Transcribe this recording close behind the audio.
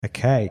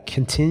Okay,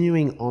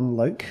 continuing on,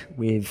 Luke,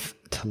 with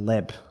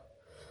Taleb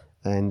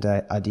and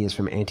ideas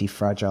from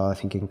Anti-Fragile, I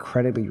think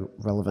incredibly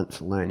relevant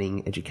for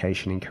learning,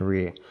 education, and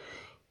career.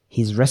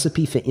 His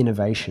recipe for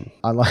innovation.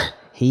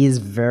 He is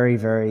very,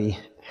 very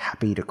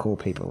happy to call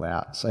people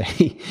out. So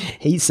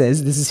he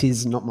says, this is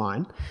his, not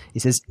mine. He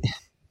says,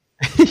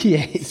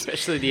 yeah,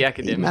 especially the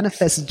academic. He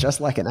manifests just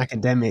like an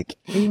academic.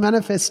 He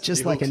manifests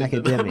just like an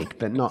academic,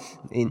 but not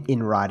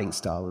in writing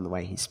style and the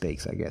way he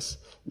speaks, I guess.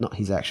 Not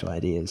his actual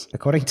ideas.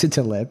 According to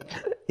Taleb,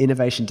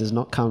 innovation does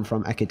not come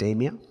from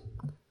academia,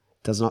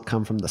 does not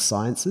come from the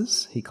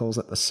sciences. He calls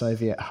it the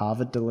Soviet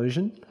Harvard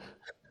delusion.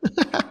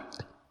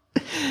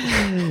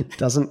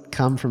 Doesn't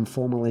come from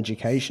formal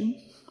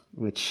education,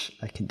 which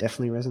I can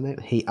definitely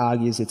resonate. He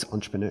argues it's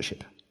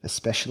entrepreneurship,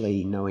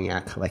 especially knowing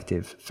our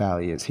collective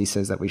failures. He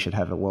says that we should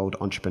have a World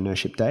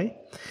Entrepreneurship Day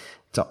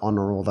to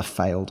honour all the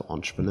failed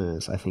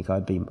entrepreneurs. I think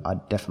I'd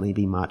definitely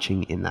be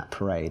marching in that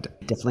parade.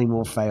 Definitely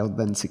more failed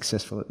than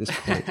successful at this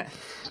point.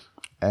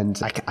 And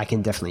I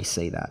can definitely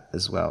see that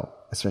as well,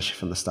 especially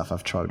from the stuff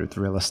I've tried with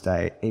real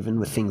estate, even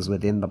with things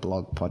within the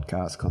blog,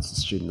 podcast, Constant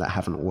Student that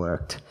haven't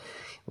worked.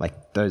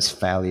 Like, those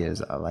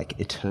failures are like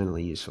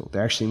eternally useful.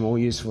 They're actually more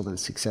useful than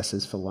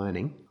successes for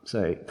learning.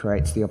 So it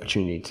creates the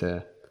opportunity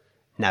to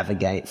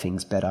navigate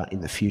things better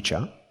in the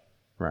future,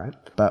 right?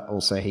 But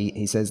also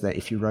he says that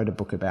if you wrote a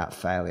book about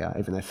failure,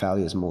 even though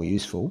failure is more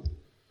useful,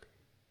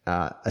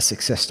 a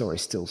success story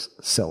still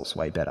sells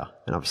way better.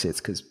 And obviously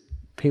it's because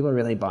people are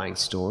really buying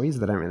stories.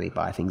 They don't really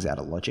buy things out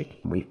of logic.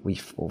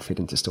 We all fit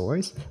into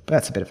stories, but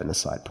that's a bit of an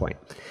aside point.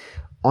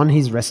 On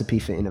his recipe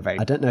for innovation,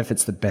 I don't know if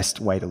it's the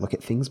best way to look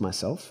at things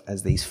myself,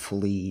 as these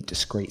fully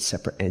discrete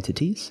separate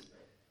entities.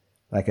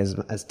 Like,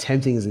 as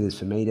tempting as it is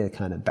for me to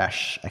kind of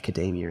bash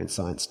academia and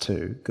science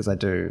too, because I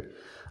don't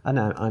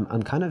know,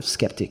 I'm kind of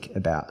skeptic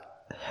about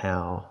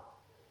how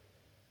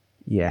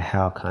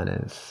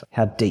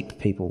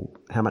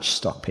much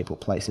stock people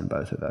place in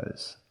both of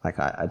those. Like,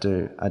 I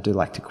do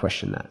like to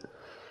question that,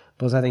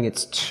 because I think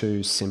it's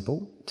too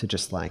simple to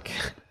just like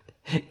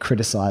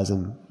criticize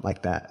them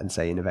like that and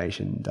say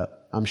innovation.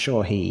 I'm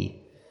sure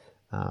he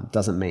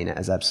doesn't mean it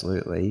as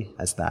absolutely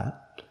as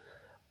that.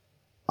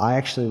 I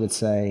actually would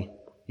say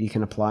you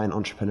can apply an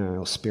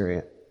entrepreneurial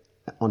spirit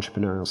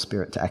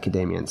to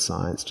academia and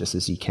science just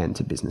as you can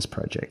to business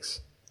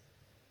projects.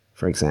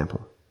 For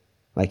example,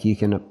 like you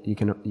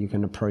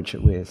can approach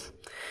it with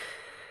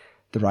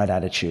the right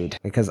attitude,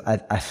 because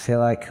I feel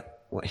like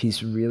what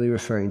he's really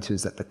referring to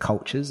is that the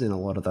cultures in a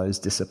lot of those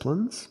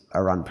disciplines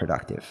are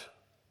unproductive.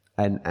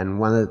 And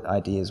one of the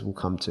ideas we'll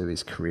come to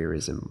is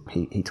careerism.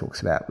 He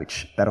talks about,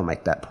 which that'll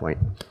make that point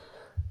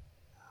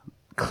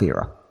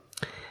clearer.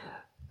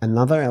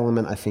 Another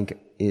element, I think,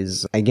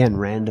 is, again,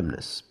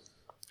 randomness.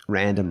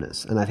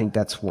 And I think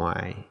that's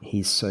why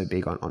he's so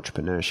big on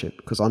entrepreneurship,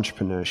 because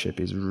entrepreneurs are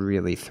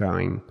really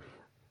throwing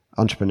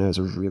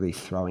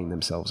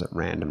themselves at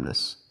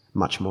randomness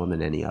much more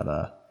than any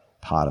other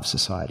part of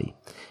society.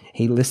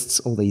 He lists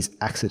all these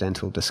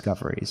accidental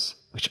discoveries,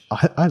 which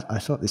I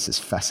thought this is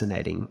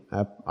fascinating.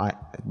 I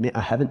admit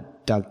I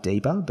haven't dug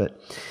deeper,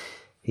 but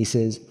he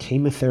says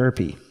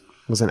chemotherapy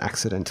was an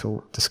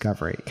accidental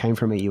discovery. It came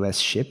from a US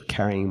ship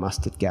carrying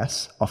mustard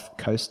gas off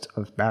the coast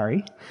of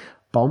Barry,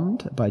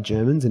 bombed by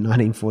Germans in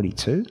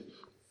 1942,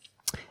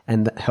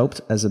 and that helped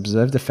as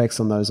observed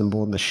effects on those on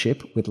board the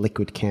ship with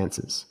liquid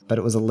cancers. But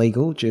it was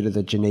illegal due to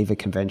the Geneva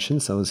Convention,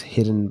 so it was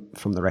hidden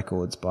from the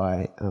records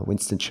by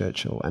Winston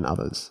Churchill and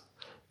others.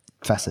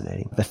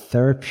 Fascinating. The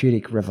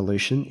therapeutic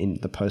revolution in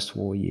the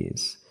post-war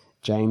years.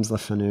 James Le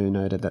Fanu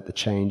noted that the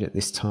change at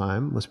this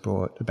time was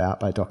brought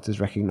about by doctors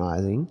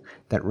recognizing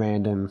that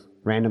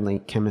randomly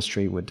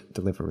chemistry would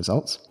deliver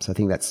results. So I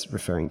think that's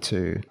referring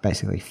to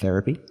basically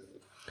therapy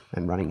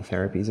and running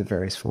therapies of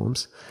various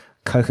forms.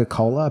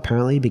 Coca-Cola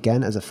apparently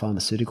began as a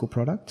pharmaceutical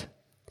product.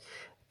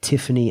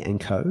 Tiffany &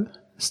 Co.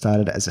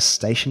 started as a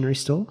stationery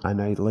store. I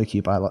know, Luke,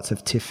 you buy lots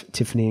of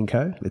Tiffany &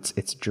 Co.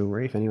 It's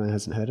jewelry, if anyone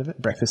hasn't heard of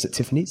it. Breakfast at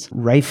Tiffany's.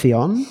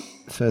 Raytheon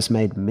first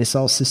made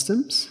missile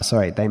systems.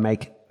 They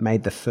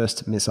made the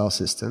first missile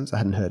systems. I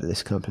hadn't heard of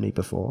this company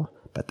before,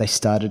 but they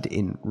started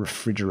in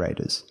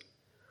refrigerators.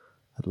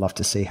 I'd love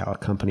to see how a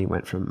company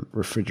went from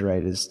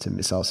refrigerators to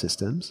missile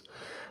systems.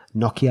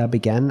 Nokia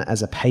began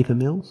as a paper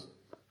mill.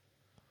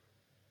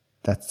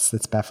 That's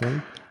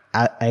baffling.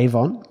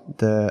 Avon,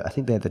 I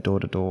think they're the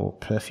door-to-door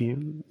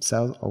perfume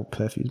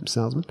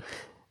salesman.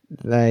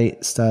 They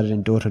started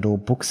in door-to-door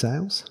book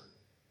sales.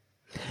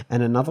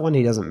 And another one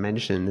he doesn't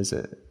mention is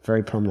a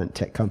very prominent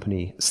tech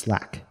company,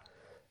 Slack.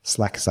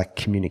 Slack is like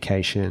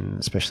communication,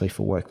 especially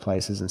for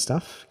workplaces and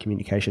stuff,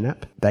 communication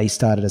app. They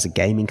started as a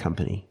gaming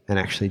company and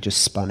actually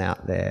just spun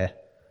out the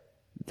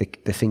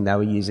thing they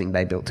were using,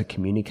 they built to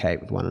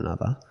communicate with one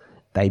another.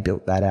 They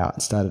built that out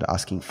and started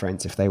asking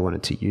friends if they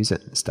wanted to use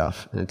it and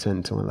stuff. And it turned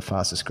into one of the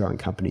fastest growing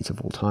companies of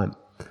all time,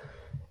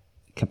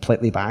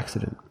 completely by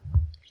accident.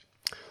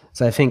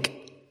 So I think,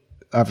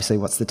 obviously,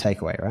 what's the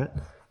takeaway, right?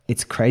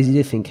 It's crazy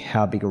to think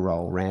how big a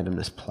role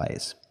randomness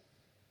plays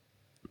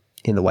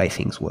in the way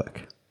things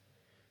work,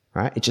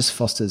 right? It just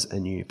fosters a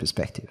new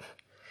perspective.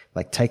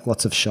 Like, take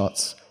lots of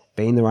shots,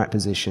 be in the right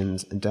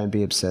positions, and don't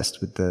be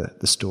obsessed with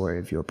the story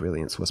of your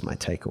brilliance was my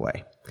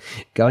takeaway.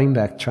 Going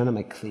back, trying to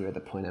make clear the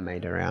point I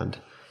made around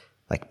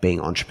like being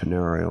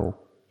entrepreneurial,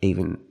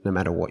 even no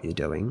matter what you're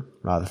doing,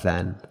 rather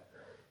than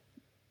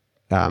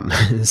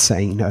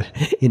saying no,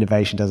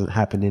 innovation doesn't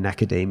happen in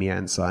academia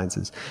and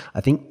sciences.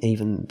 I think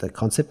even the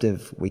concept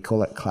of, we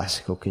call it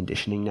classical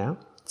conditioning now.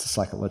 It's a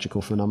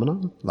psychological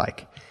phenomenon.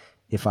 Like,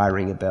 if I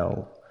ring a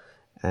bell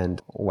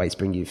and always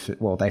bring you food,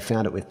 well, they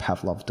found it with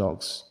Pavlov's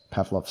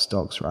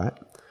dogs, right?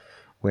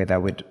 Where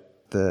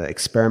the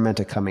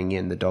experimenter coming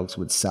in, the dogs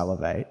would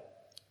salivate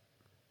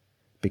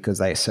because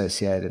they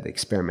associated the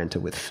experimenter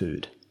with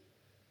food.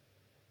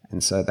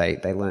 And so they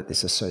learnt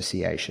this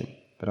association.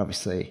 But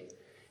obviously,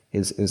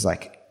 it was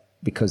like,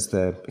 because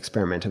the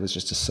experimenter was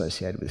just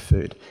associated with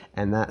food.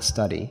 And that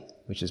study,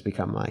 which has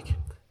become like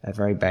a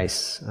very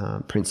base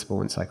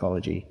principle in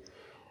psychology,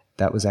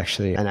 that was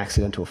actually an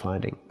accidental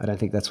finding. I don't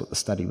think that's what the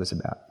study was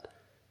about.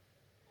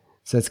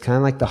 So it's kind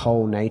of like the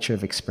whole nature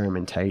of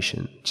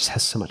experimentation just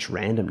has so much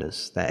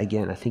randomness that,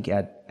 again, I think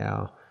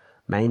our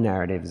main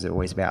narrative is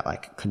always about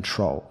like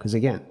control. Because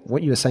again,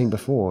 what you were saying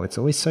before, it's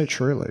always so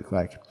true, Luke.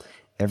 Like,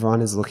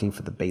 everyone is looking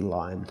for the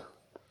beeline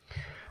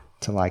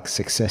to like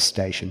success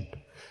station.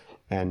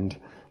 And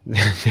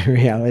the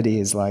reality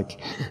is,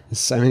 like, there's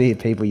so many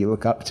people you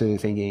look up to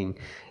thinking,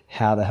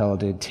 how the hell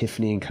did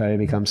Tiffany and Co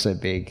become so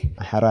big?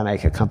 How do I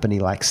make a company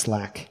like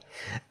Slack?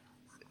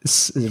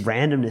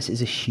 Randomness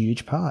is a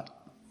huge part.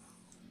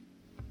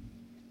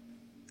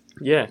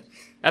 Yeah,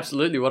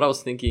 absolutely. What I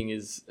was thinking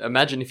is,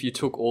 imagine if you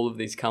took all of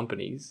these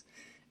companies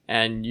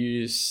and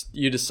you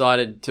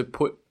decided to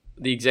put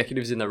the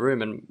executives in the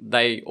room and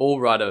they all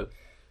write a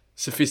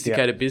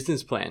sophisticated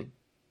business plan.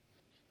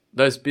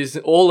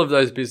 All of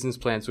those business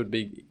plans would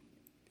be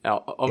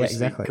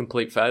obviously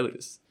complete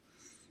failures.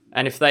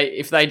 And if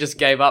they just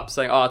gave up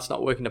saying, oh, it's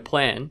not working to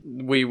plan,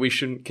 we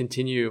shouldn't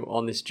continue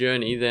on this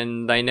journey,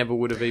 then they never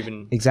would have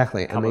even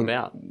come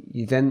about.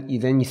 You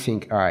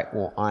think, all right,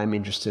 well, I'm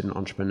interested in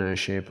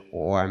entrepreneurship,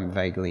 or I'm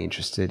vaguely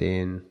interested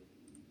in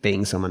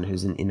being someone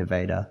who's an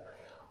innovator.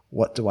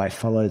 What do I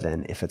follow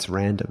then if it's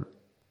random?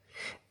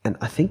 And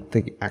I think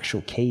the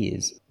actual key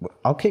is,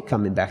 I'll keep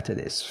coming back to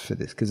this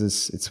because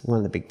it's one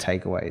of the big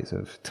takeaways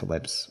of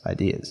Taleb's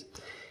ideas,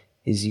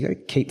 is you got to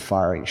keep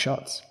firing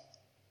shots.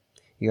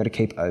 You got to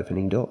keep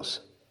opening doors.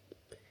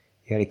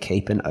 You got to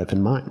keep an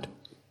open mind.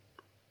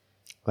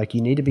 Like, you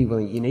need to be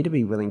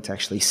willing to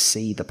actually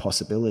see the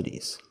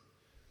possibilities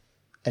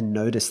and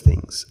notice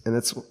things. And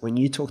that's when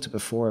you talked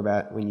before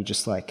about when you're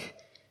just like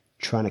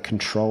trying to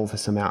control for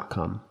some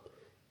outcome,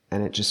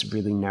 and it just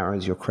really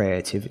narrows your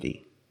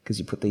creativity because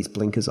you put these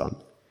blinkers on.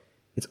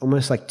 It's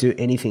almost like do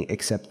anything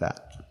except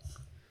that.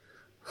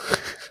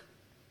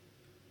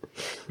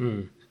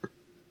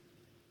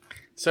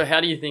 So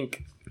how do you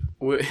think...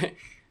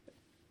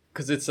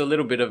 Because it's a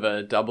little bit of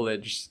a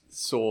double-edged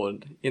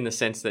sword in the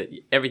sense that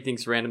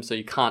everything's random, so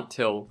you can't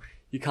tell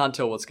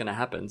what's going to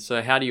happen.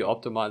 So how do you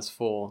optimize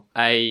for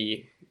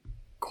a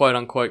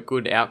quote-unquote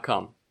good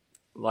outcome?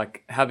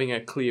 Like having a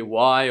clear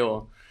why,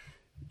 or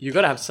you've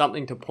got to have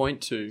something to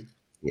point to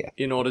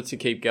in order to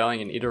keep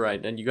going and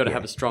iterate, and you've got to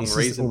have a strong reason.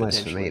 This is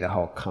almost for me the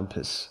whole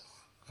compass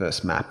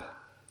versus map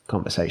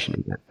conversation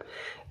again.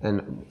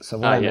 And so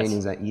what I mean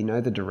is that you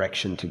know the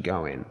direction to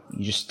go in,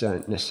 you just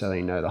don't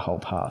necessarily know the whole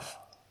path.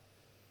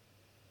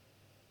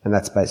 And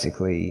that's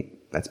basically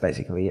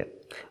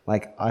it.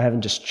 Like, I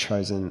haven't just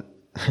chosen,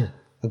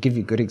 I'll give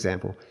you a good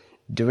example.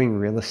 Doing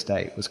real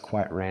estate was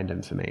quite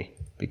random for me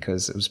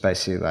because it was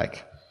basically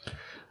like,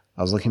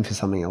 I was looking for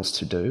something else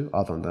to do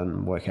other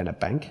than work at a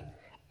bank,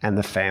 and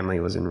the family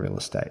was in real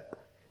estate.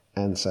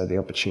 And so the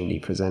opportunity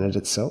presented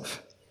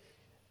itself.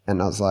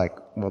 And I was like,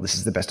 well, this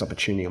is the best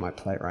opportunity on my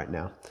plate right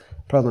now.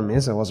 Problem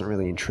is, I wasn't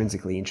really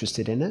intrinsically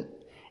interested in it.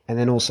 And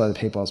then also the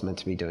people I was meant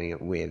to be doing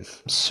it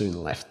with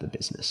soon left the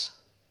business,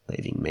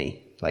 leaving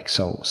me like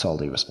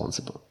solely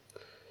responsible.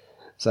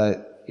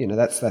 So,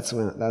 that's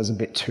when that was a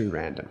bit too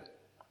random.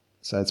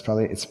 So it's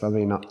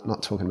probably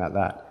not talking about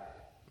that,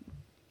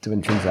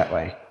 doing things that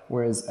way.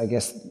 Whereas I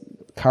guess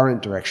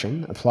current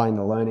direction, applying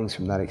the learnings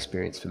from that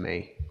experience for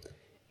me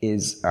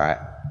is, all right,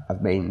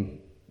 I've been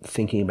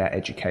thinking about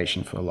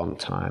education for a long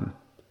time,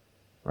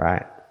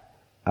 right?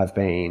 I've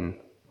been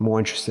more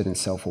interested in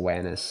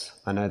self-awareness.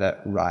 I know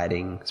that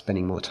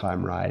spending more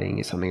time writing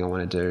is something I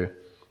want to do.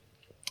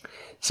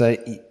 So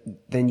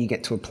then you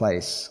get to a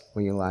place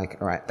where you're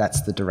like, all right,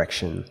 that's the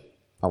direction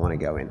I want to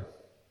go in,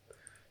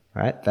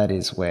 right? That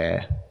is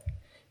where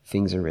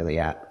things are really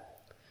at.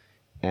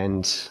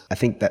 And I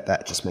think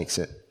that just makes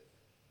it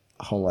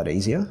a whole lot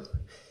easier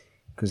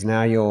because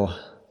now you're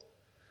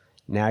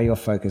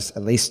focused,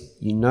 at least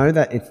you know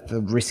that if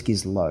the risk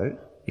is low,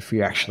 if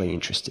you're actually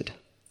interested,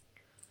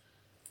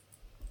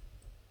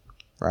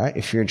 right?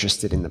 If you're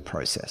interested in the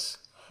process.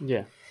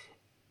 Yeah.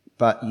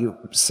 But you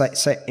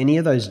say any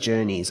of those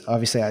journeys,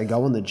 obviously I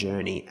go on the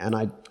journey and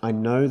I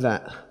know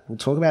that, we'll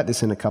talk about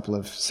this in a couple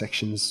of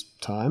sections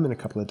time, in a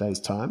couple of days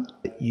time.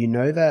 You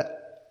know that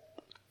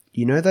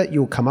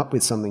you'll come up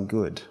with something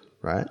good,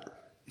 right?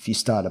 if you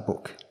start a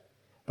book,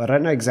 but I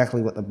don't know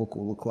exactly what the book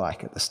will look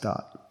like at the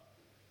start.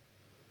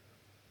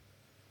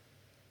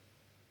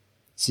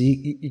 So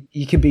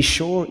you can be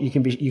sure, you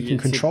can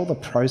control the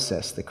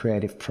process, the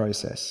creative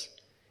process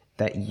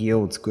that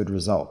yields good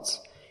results.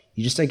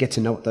 You just don't get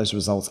to know what those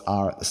results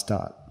are at the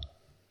start.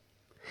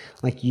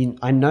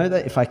 I know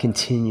that if I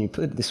continue,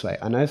 put it this way,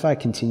 I know if I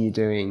continue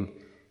doing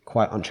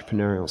quite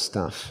entrepreneurial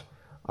stuff,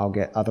 I'll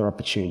get other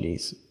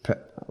opportunities,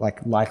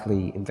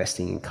 likely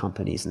investing in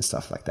companies and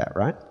stuff like that,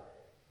 right?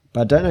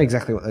 But I don't know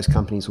exactly what those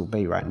companies will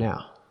be right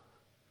now.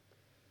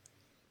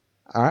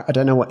 All right, I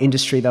don't know what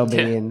industry they'll be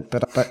in,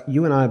 but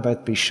you and I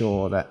both be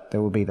sure that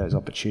there will be those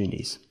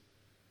opportunities.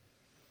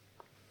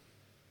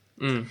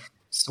 Mm.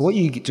 So what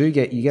you do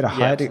get, you get a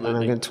higher, and absolutely.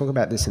 I'm going to talk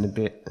about this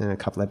in a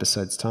couple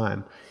episodes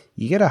time.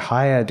 You get a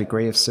higher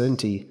degree of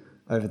certainty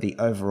over the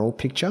overall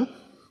picture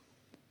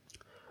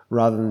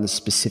rather than the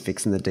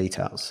specifics and the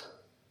details.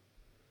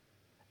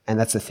 And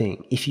that's the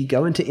thing. If you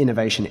go into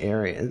innovation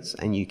areas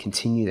and you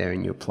continue there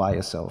and you apply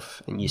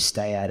yourself and you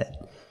stay at it,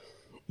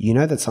 you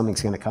know that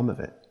something's going to come of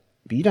it.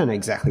 But you don't know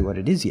exactly what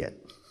it is yet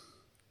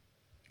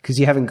because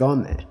you haven't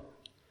gone there.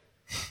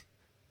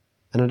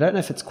 And I don't know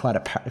if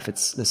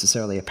it's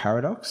necessarily a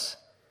paradox,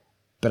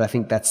 but I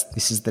think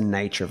this is the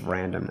nature of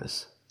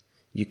randomness.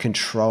 You're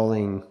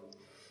controlling.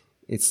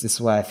 It's this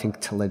way I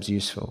think Taleb's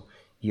useful.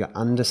 You're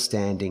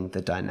understanding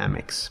the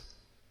dynamics.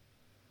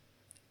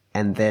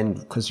 And then,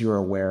 because you're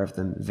aware of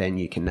them, then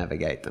you can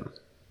navigate them.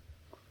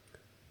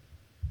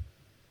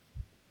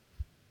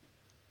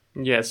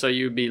 Yeah, so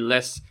you'd be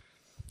less,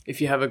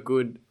 if you have a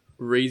good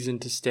reason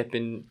to step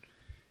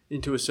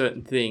into a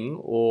certain thing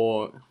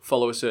or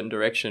follow a certain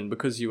direction,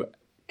 because you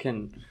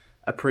can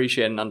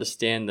appreciate and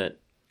understand that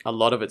a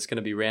lot of it's going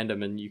to be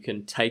random and you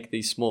can take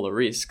these smaller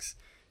risks,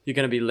 you're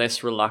going to be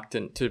less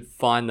reluctant to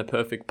find the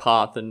perfect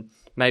path, and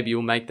maybe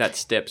you'll make that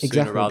step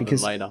sooner rather than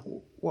later.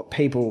 What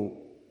people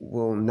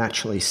will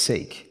naturally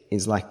seek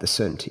is like the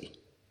certainty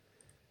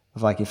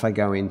of if I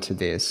go into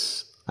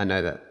this, I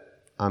know that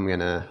I'm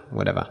going to,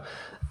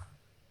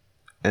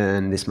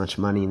 earn this much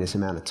money in this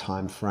amount of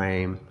time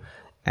frame,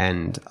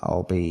 and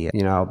I'll be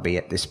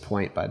at this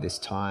point by this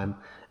time.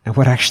 And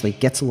what actually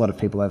gets a lot of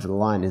people over the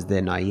line is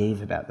they're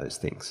naive about those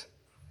things.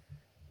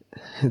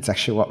 It's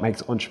actually what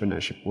makes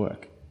entrepreneurship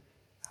work.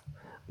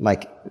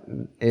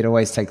 It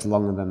always takes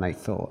longer than they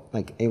thought.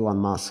 Elon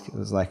Musk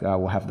was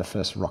we'll have the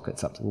first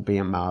rockets up. We'll be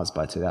on Mars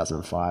by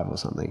 2005 or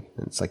something.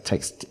 And it's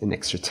takes an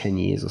extra 10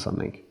 years or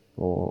something,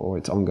 or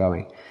it's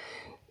ongoing.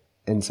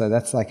 And so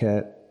that's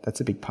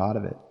a big part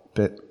of it.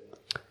 But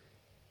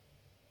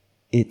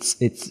it's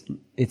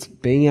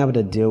being able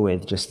to deal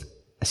with just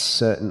a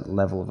certain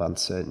level of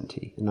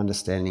uncertainty and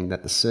understanding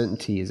that the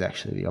certainty is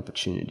actually the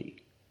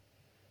opportunity.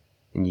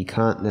 And you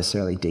can't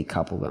necessarily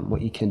decouple them.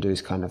 What you can do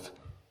is kind of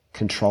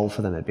control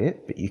for them a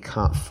bit, but you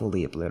can't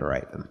fully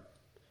obliterate them.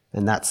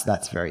 And that's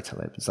very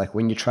Taleb. It's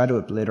when you try to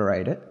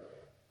obliterate it,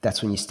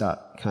 that's when you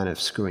start kind of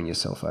screwing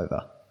yourself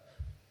over.